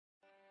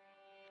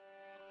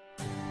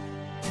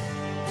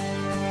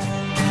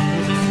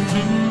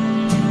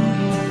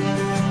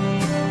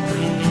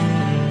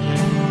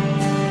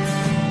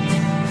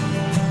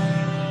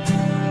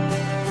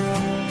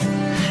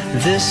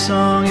This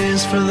song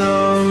is for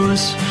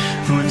those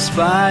who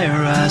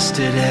inspire us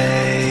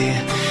today,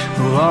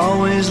 who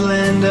always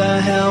lend a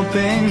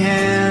helping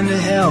hand to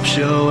help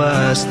show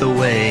us the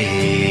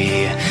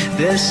way.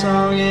 This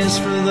song is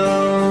for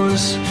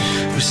those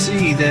who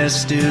see their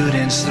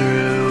students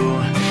through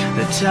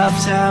the tough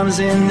times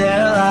in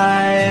their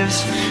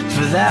lives.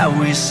 For that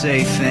we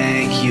say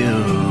thank you.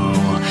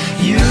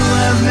 You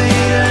have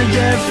made a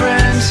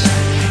difference.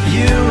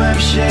 You have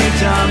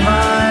shaped our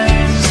minds.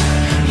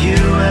 You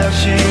have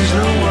changed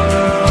the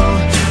world,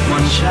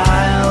 one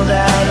child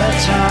at a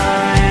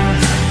time.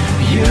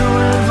 You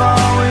have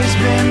always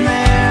been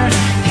there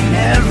in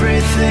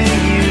everything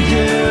you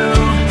do.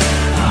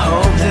 I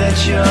hope that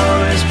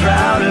you're as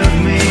proud of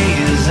me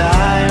as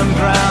I am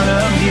proud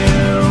of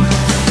you.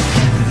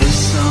 This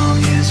song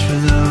is for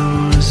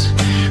those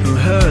who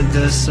heard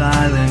the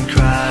silent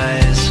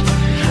cries,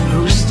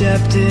 who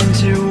stepped in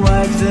to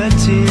wipe the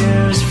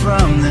tears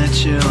from the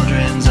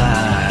children's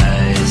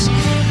eyes.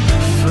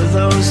 For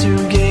those who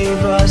gave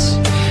us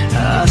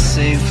a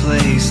safe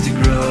place to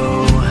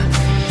grow,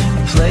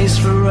 a place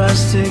for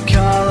us to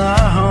call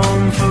our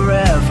home.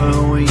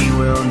 Forever we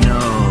will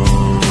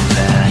know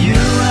that you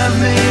have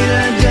made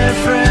a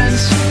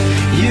difference.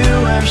 You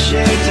have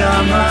shaped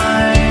our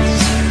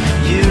minds.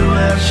 You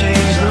have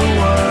changed the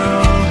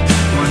world,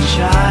 one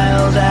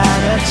child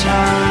at a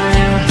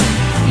time.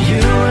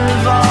 You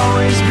have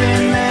always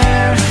been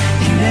there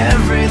in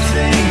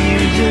everything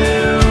you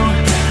do.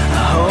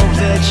 I hope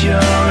that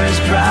you're as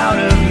proud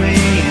of me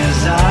as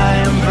I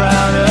am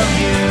proud of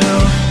you.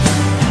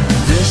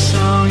 This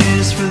song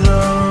is for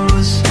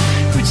those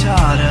who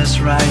taught us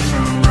right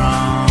from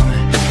wrong,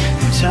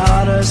 who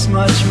taught us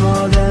much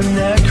more than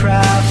their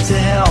craft to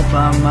help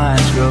our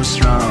minds grow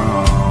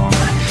strong.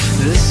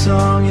 This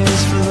song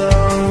is for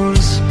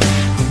those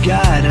who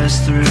guide us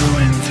through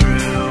and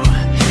through,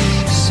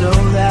 so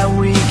that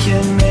we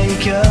can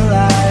make a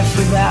life.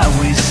 For that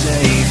we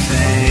say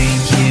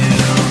thank you.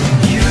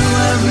 You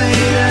have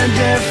made a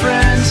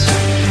difference.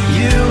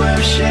 You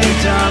have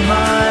shaped our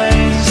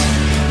minds.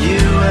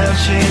 You have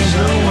changed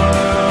the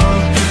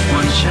world,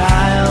 one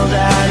child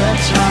at a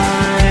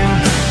time.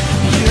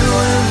 You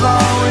have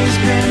always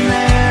been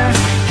there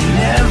in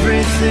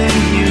everything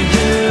you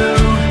do.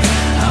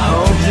 I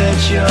hope that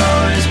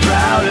you're as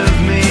proud of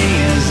me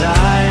as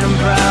I am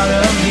proud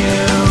of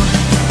you.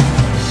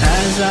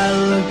 As I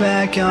look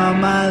back on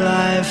my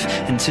life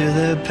and to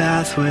the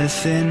path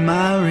within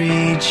my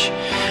reach,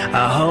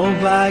 I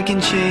hope I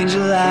can change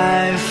the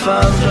life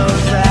of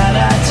those that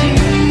I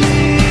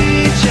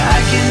teach. I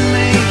can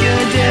make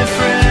a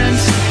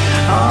difference.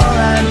 All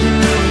I do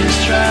is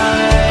try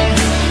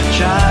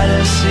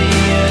to see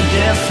a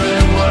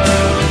different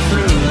world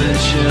through the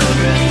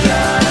children's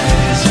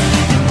eyes.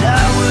 And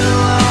I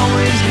will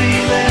always be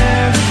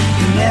there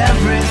in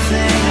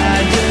everything I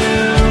do.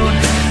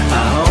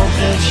 I hope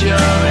that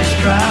you're as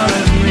proud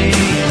of me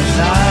as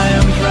I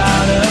am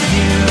proud of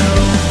you.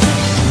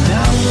 And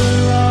I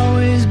will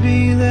always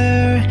be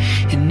there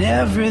in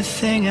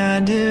everything I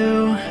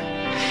do.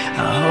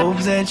 I hope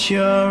that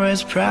you're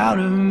as proud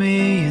of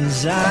me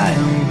as I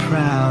am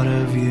proud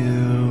of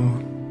you.